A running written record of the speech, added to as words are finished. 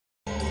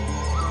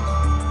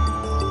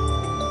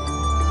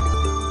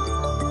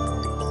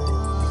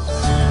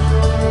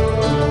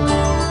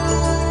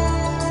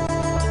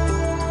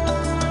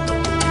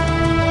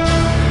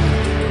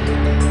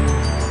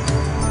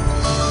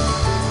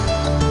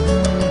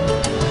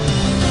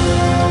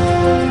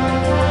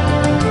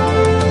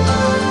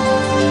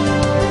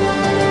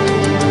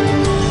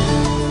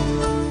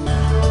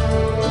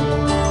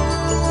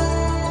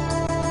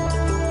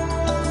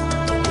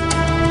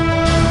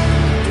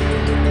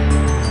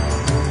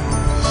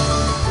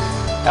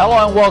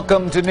Hello and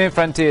welcome to New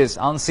Frontiers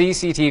on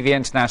CCTV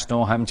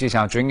International. I'm Ji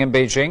Xiaojun in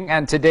Beijing,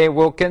 and today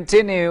we'll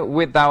continue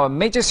with our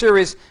major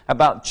series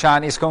about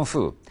Chinese Kung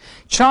Fu.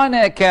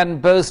 China can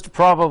boast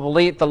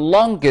probably the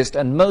longest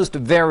and most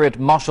varied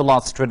martial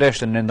arts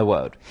tradition in the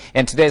world.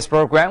 In today's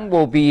program,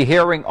 we'll be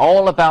hearing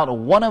all about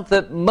one of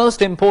the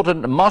most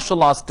important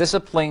martial arts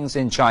disciplines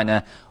in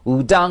China,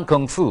 Wudang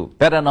Kung Fu,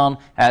 better known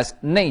as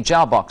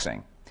Neijia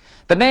boxing.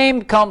 The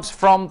name comes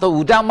from the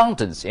Wudang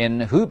Mountains in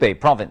Hubei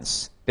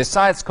province.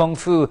 Besides Kung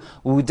Fu,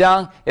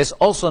 Wudang is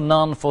also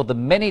known for the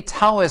many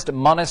Taoist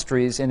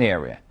monasteries in the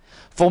area.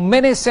 For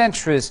many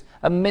centuries,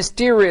 a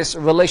mysterious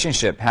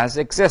relationship has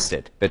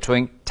existed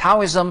between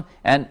Taoism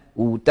and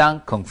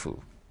Wudang Kung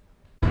Fu.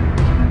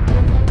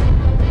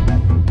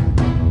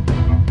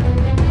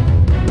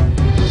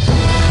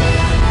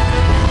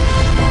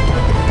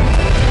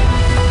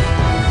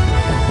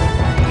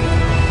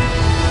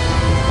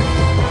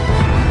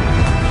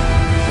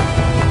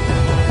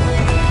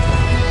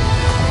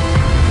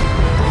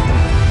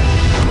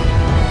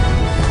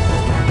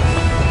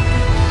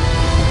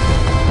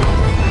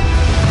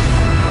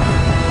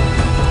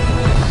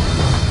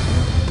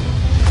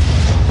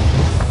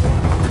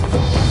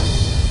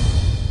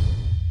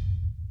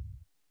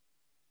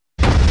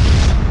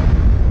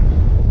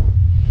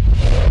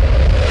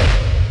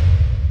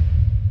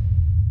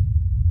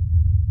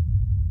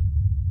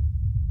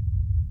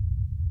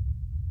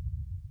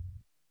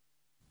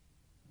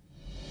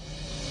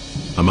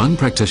 Among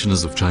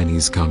practitioners of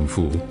Chinese Kung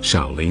Fu,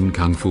 Shaolin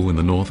Kung Fu in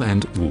the north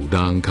and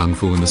Wudang Kung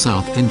Fu in the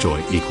south enjoy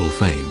equal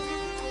fame.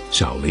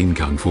 Shaolin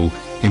Kung Fu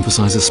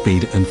emphasizes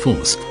speed and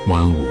force,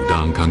 while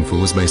Wudang Kung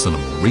Fu is based on a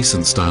more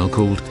recent style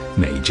called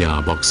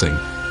Neijia boxing,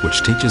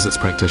 which teaches its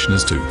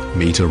practitioners to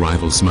meet a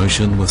rival's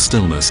motion with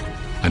stillness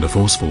and a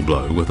forceful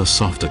blow with a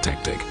softer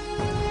tactic.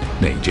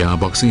 Neijia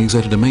boxing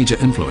exerted a major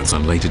influence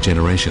on later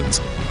generations,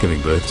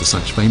 giving birth to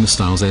such famous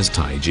styles as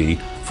Tai Chi,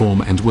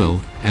 Form and Will,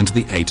 and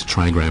the 8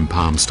 trigram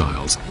palm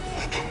styles.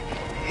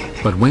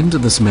 But when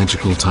did this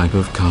magical type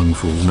of Kung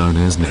Fu known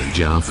as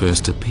Neijia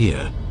first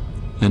appear,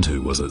 and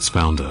who was its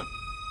founder?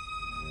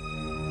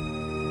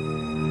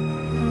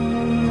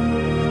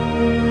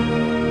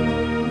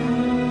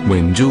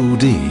 When Zhu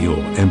Di, or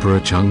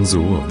Emperor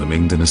Changzu of the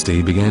Ming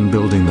Dynasty, began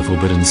building the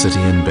Forbidden City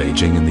in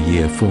Beijing in the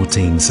year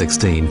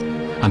 1416,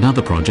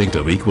 another project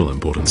of equal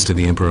importance to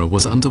the emperor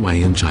was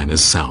underway in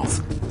China's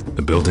south,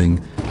 the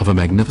building of a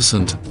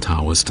magnificent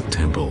Taoist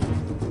temple.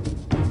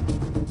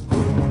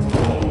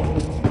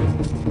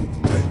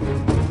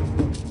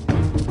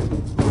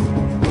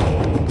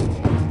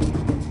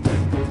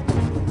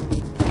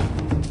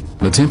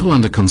 The temple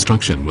under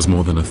construction was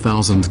more than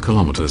 1,000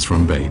 kilometers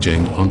from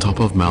Beijing on top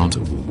of Mount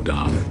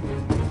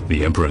Wudang.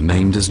 The emperor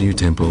named his new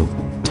temple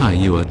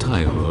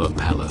Taiyue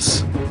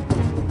Palace.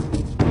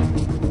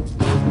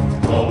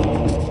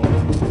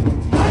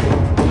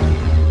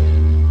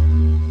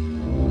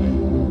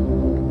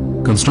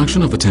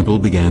 Construction of the temple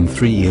began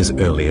 3 years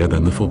earlier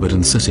than the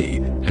Forbidden City,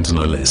 and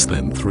no less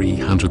than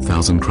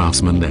 300,000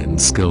 craftsmen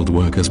and skilled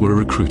workers were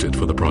recruited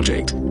for the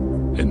project.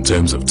 In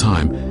terms of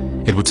time,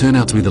 it would turn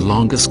out to be the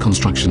longest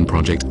construction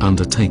project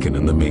undertaken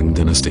in the Ming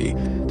Dynasty,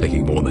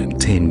 taking more than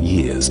 10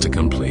 years to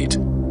complete.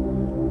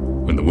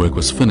 When the work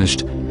was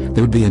finished,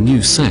 there would be a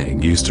new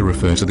saying used to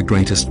refer to the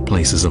greatest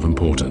places of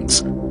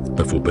importance: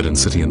 the Forbidden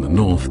City in the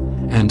north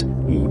and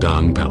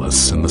Wudang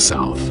Palace in the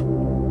south.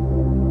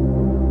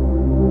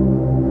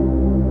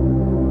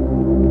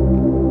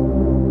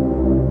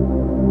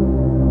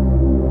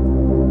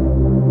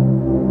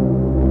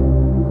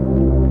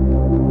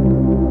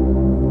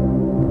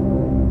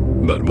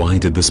 But why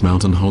did this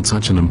mountain hold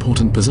such an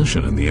important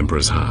position in the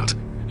emperor's heart?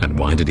 And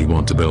why did he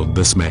want to build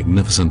this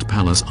magnificent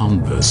palace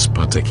on this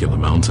particular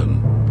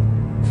mountain?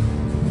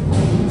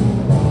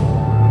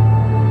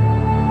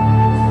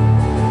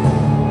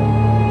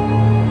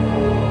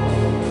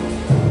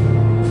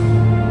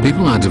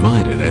 People are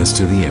divided as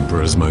to the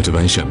emperor's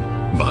motivation,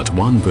 but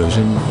one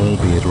version,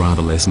 albeit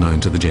rather less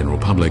known to the general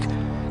public,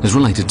 is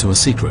related to a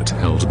secret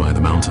held by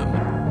the mountain.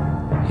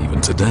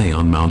 Even today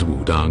on Mount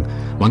Wudang,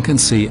 one can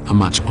see a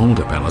much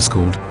older palace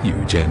called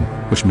Yujian,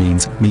 which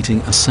means meeting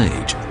a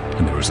sage,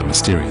 and there is a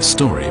mysterious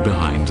story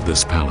behind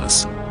this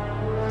palace.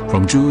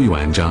 From Zhu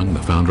Yuanzhang,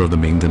 the founder of the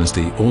Ming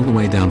Dynasty, all the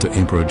way down to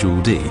Emperor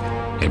Zhu Di,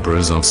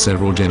 emperors of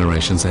several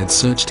generations had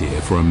searched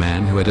here for a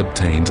man who had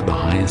obtained the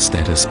highest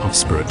status of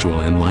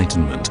spiritual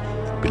enlightenment,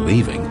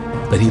 believing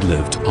that he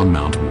lived on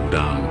Mount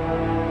Wudang.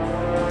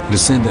 It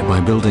is said that by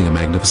building a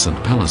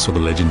magnificent palace for the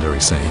legendary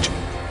sage,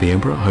 the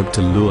emperor hoped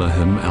to lure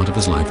him out of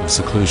his life of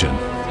seclusion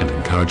and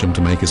encourage him to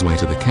make his way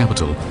to the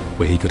capital,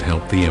 where he could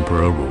help the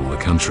emperor rule the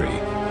country.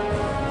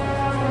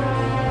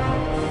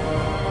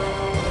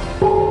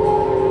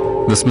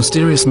 This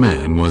mysterious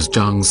man was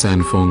Zhang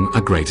Sanfeng,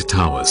 a great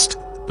Taoist,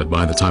 but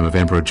by the time of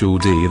Emperor Zhu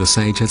Di, the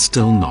sage had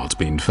still not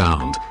been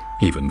found.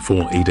 Even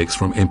 4 edicts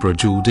from Emperor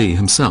Zhu Di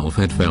himself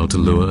had failed to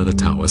lure the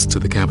Taoist to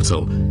the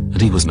capital, and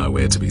he was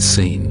nowhere to be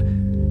seen.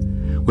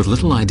 With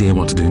little idea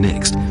what to do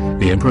next,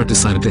 the emperor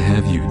decided to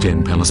have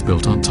Yuzhen Palace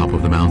built on top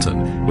of the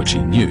mountain, which he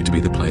knew to be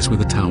the place where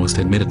the Taoist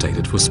had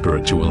meditated for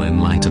spiritual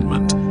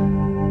enlightenment.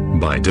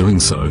 By doing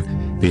so,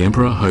 the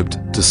emperor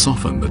hoped to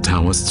soften the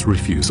Taoists'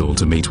 refusal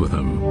to meet with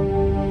him.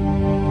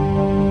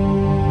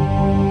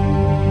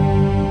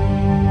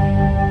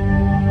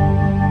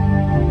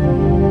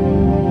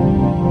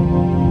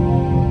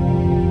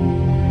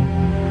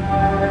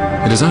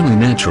 It is only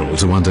natural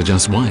to wonder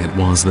just why it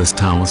was this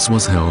Taoist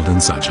was held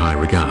in such high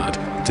regard.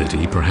 Did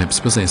he perhaps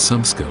possess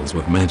some skills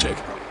with magic?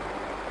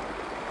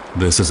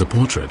 This is a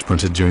portrait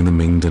printed during the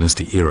Ming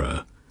Dynasty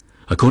era.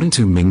 According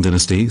to Ming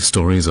Dynasty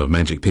Stories of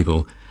Magic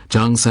People,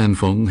 Zhang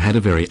Sanfeng had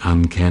a very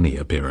uncanny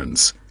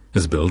appearance.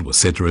 His build was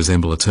said to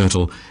resemble a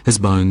turtle, his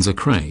bones a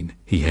crane.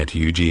 He had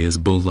huge ears,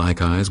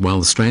 bull-like eyes, while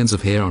the strands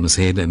of hair on his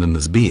head and in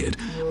his beard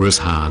were as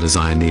hard as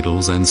iron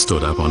needles and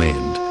stood up on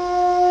end.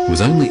 He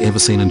was only ever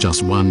seen in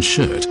just one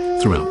shirt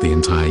throughout the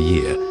entire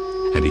year,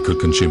 and he could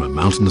consume a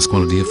mountainous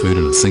quantity of food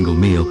in a single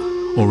meal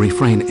or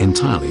refrain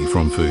entirely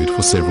from food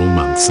for several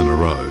months in a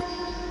row.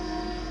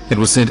 It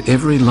was said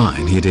every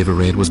line he had ever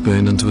read was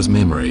burned into his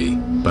memory,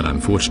 but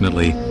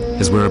unfortunately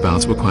his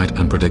whereabouts were quite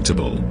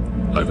unpredictable.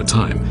 Over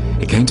time,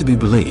 it came to be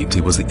believed he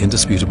was the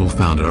indisputable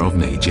founder of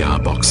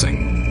Neijia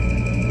boxing.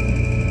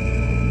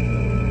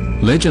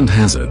 Legend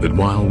has it that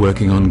while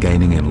working on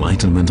gaining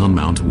enlightenment on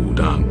Mount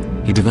Wudang,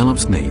 he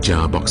developed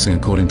Neijia boxing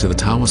according to the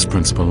Taoist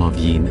principle of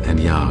yin and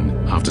yang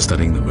after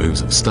studying the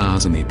moves of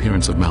stars and the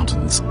appearance of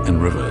mountains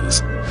and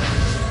rivers.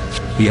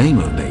 The aim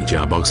of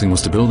Neijia boxing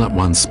was to build up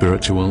one's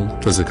spiritual,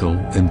 physical,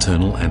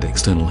 internal and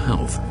external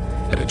health,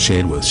 and it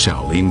shared with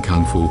Shaolin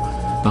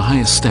KungFu the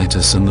highest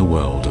status in the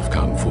world of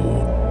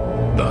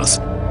KungFu. Thus,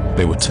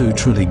 there were two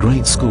truly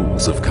great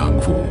schools of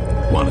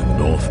KungFu, one in the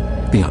north,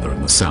 the other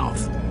in the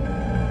south.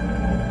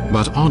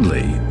 But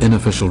oddly, in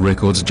official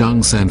records,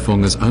 Zhang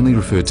Sanfeng is only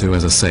referred to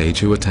as a sage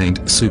who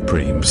attained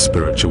supreme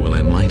spiritual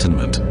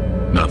enlightenment.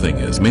 Nothing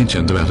is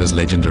mentioned about his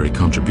legendary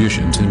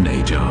contribution to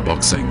Neijia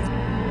boxing.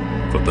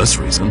 For this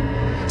reason,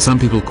 some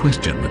people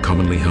question the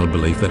commonly held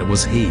belief that it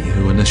was he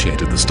who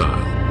initiated the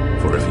style.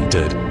 For if he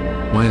did,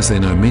 why is there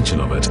no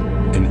mention of it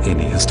in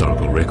any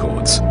historical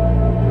records?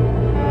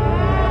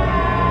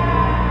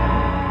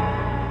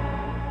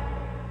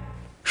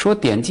 说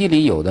典籍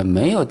里有的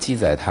没有记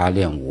载他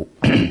练武，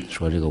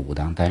说这个武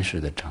当丹氏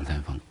的张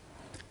三丰，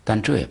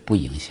但这也不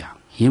影响，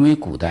因为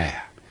古代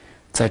啊，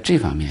在这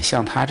方面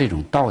像他这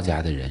种道家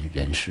的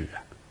人士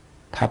啊，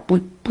他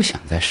不想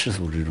在世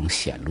俗之中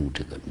显露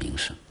这个名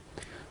声，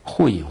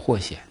或隐或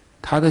显，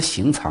他的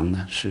行藏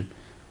呢是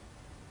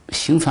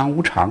行藏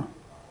无常，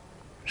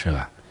是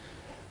吧？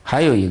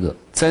还有一个，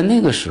在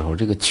那个时候，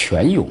这个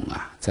拳勇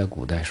啊，在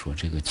古代说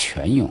这个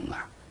拳勇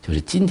啊，就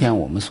是今天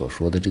我们所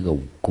说的这个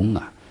武功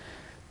啊。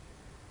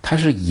 它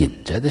是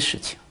隐着的事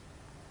情，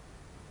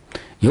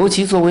尤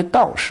其作为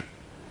道士，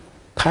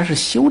他是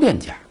修炼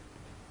家，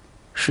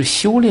是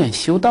修炼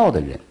修道的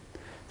人。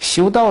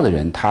修道的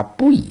人他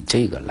不以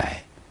这个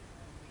来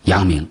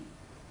扬名，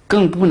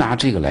更不拿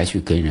这个来去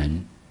跟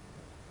人，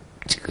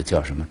这个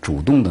叫什么？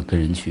主动的跟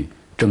人去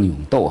争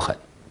勇斗狠，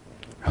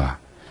是吧？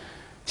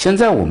现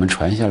在我们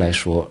传下来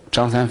说，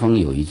张三丰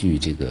有一句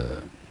这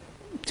个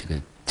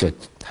叫《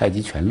太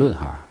极拳论》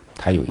哈，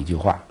他有一句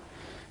话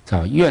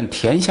叫“愿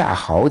天下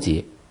豪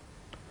杰。”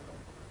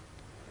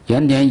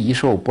 延年益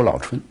寿不老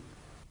春。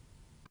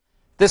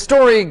 The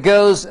story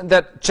goes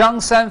that Zhang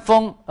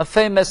Sanfeng, a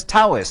famous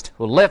Taoist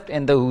who lived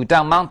in the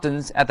Wudang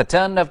Mountains at the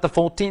turn of the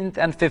 14th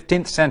and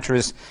 15th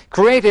centuries,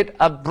 created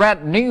a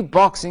brand new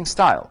boxing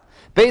style.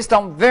 Based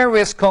on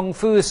various Kung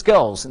Fu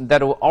skills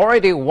that were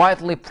already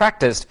widely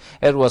practiced,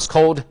 it was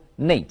called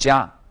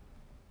Neijia.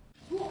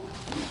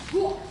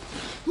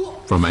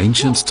 From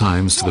ancient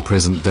times to the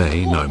present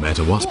day, no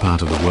matter what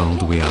part of the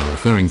world we are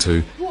referring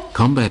to,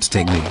 combat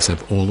techniques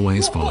have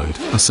always followed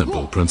a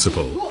simple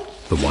principle.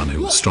 The one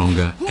who is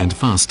stronger and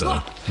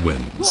faster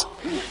wins.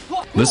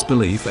 This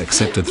belief,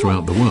 accepted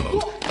throughout the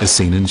world, is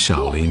seen in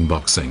Shaolin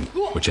boxing,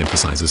 which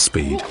emphasizes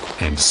speed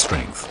and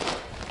strength.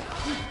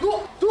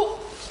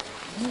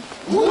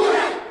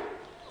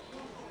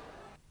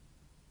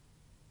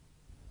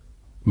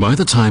 By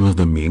the time of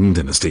the Ming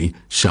Dynasty,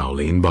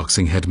 Shaolin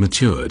boxing had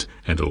matured,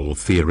 and all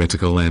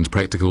theoretical and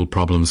practical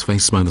problems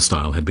faced by the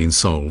style had been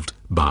solved,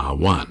 bar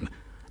one.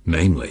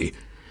 Namely,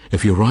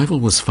 if your rival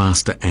was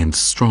faster and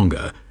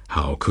stronger,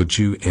 how could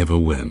you ever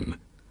win?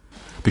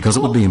 Because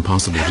it would be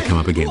impossible to come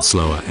up against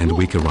slower and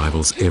weaker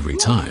rivals every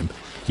time,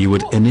 you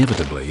would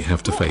inevitably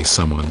have to face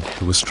someone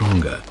who was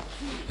stronger.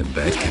 In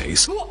that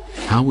case,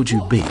 how would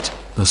you beat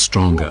the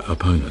stronger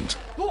opponent?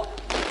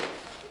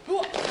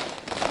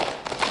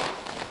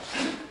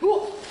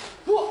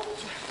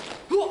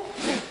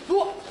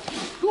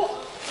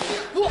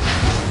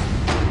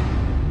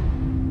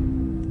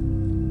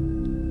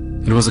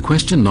 It was a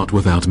question not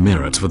without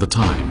merit for the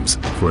times,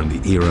 for in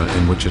the era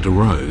in which it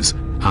arose,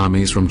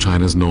 armies from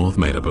China's north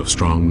made up of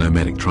strong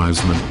nomadic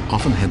tribesmen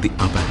often had the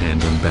upper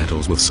hand in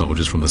battles with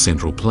soldiers from the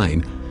Central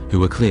Plain who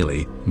were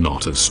clearly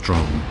not as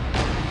strong.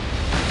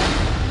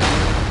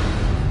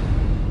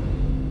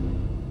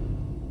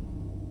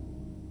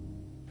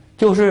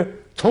 就是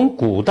从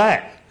古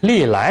代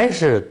历来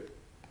是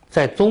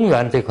在中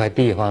原这块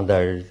地方的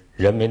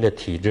人民的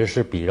体质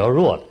是比较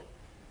弱的，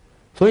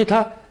所以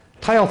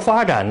他要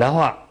发展的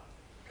话，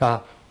是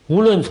吧？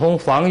无论从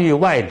防御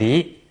外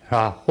敌是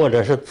吧，或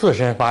者是自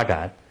身发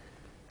展，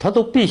他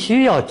都必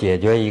须要解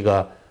决一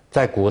个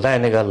在古代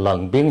那个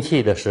冷兵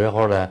器的时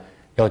候呢，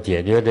要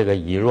解决这个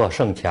以弱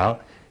胜强，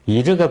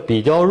以这个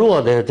比较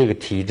弱的这个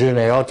体制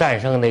呢，要战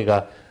胜那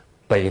个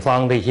北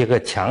方的一个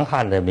强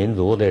悍的民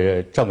族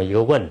的这么一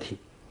个问题，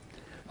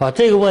啊，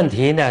这个问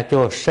题呢，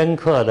就深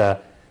刻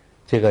的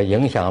这个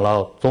影响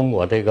了中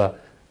国这个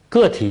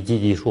个体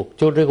积极术，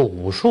就这个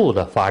武术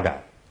的发展。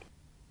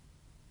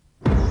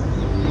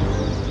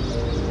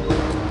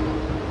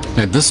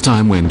At this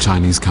time, when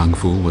Chinese Kung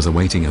Fu was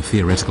awaiting a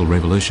theoretical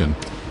revolution,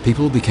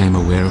 people became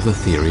aware of the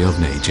theory of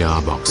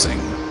Neijia boxing.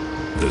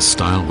 This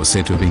style was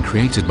said to have been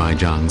created by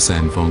Zhang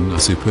Sanfeng, a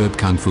superb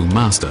Kung Fu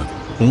master,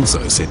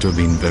 also said to have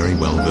been very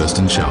well versed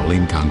in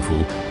Shaolin Kung Fu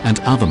and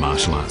other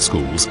martial arts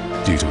schools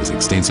due to his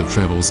extensive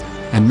travels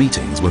and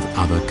meetings with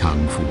other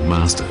Kung Fu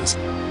masters.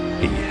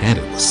 He had,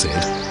 it was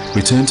said,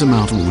 returned to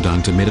Mount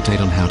Wudang to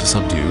meditate on how to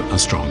subdue a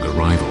stronger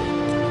rival.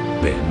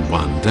 Then,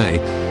 one day,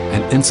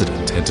 an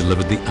incident had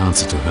delivered the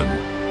answer to him,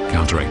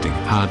 counteracting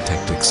hard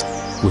tactics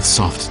with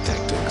soft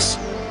tactics.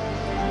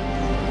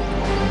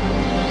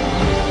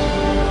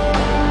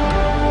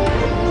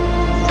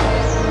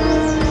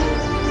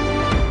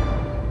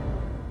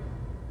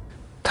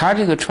 他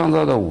这个创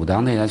造的武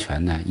当内家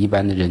拳呢，一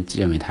般的人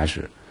认为他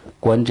是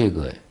观这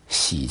个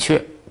喜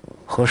鹊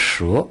和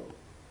蛇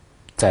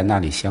在那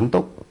里相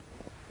斗，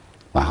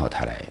然后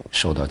他来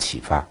受到启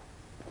发。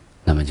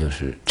那么就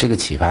是这个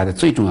启发的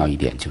最重要一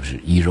点就是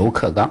以柔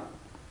克刚。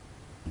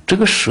这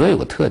个蛇有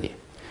个特点，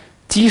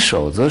击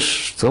首则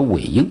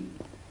尾硬，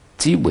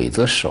击尾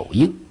则手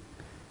硬，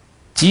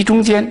击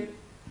中间，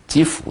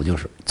击腹就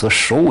是则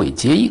首尾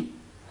皆硬。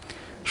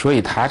所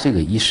以他这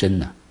个一身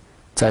呢，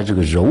在这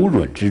个柔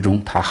软之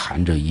中，它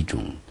含着一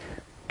种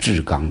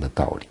至刚的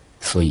道理，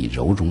所以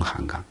柔中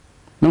含刚。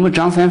那么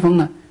张三丰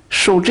呢，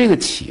受这个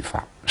启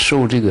发，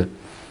受这个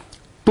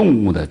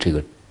动物的这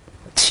个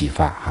启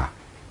发啊，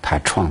他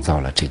创造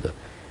了这个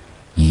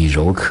以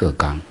柔克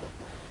刚、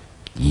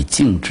以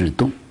静制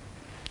动、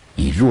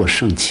以弱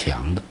胜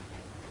强的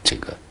这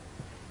个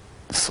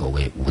所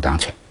谓武当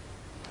拳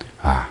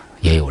啊，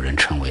也有人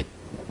称为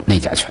内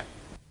家拳。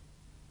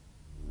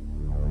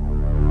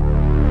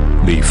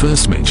The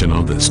first mention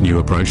of this new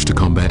approach to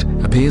combat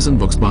appears in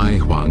books by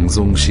Huang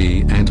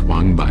Zongxi and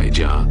Huang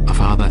Baijia, a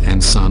father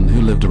and son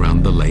who lived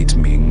around the late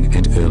Ming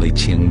and early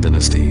Qing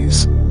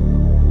dynasties.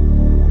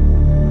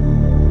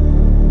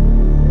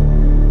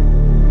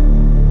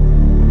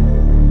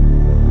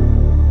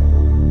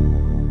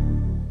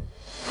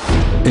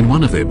 In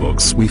one of their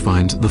books, we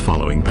find the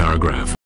following paragraph.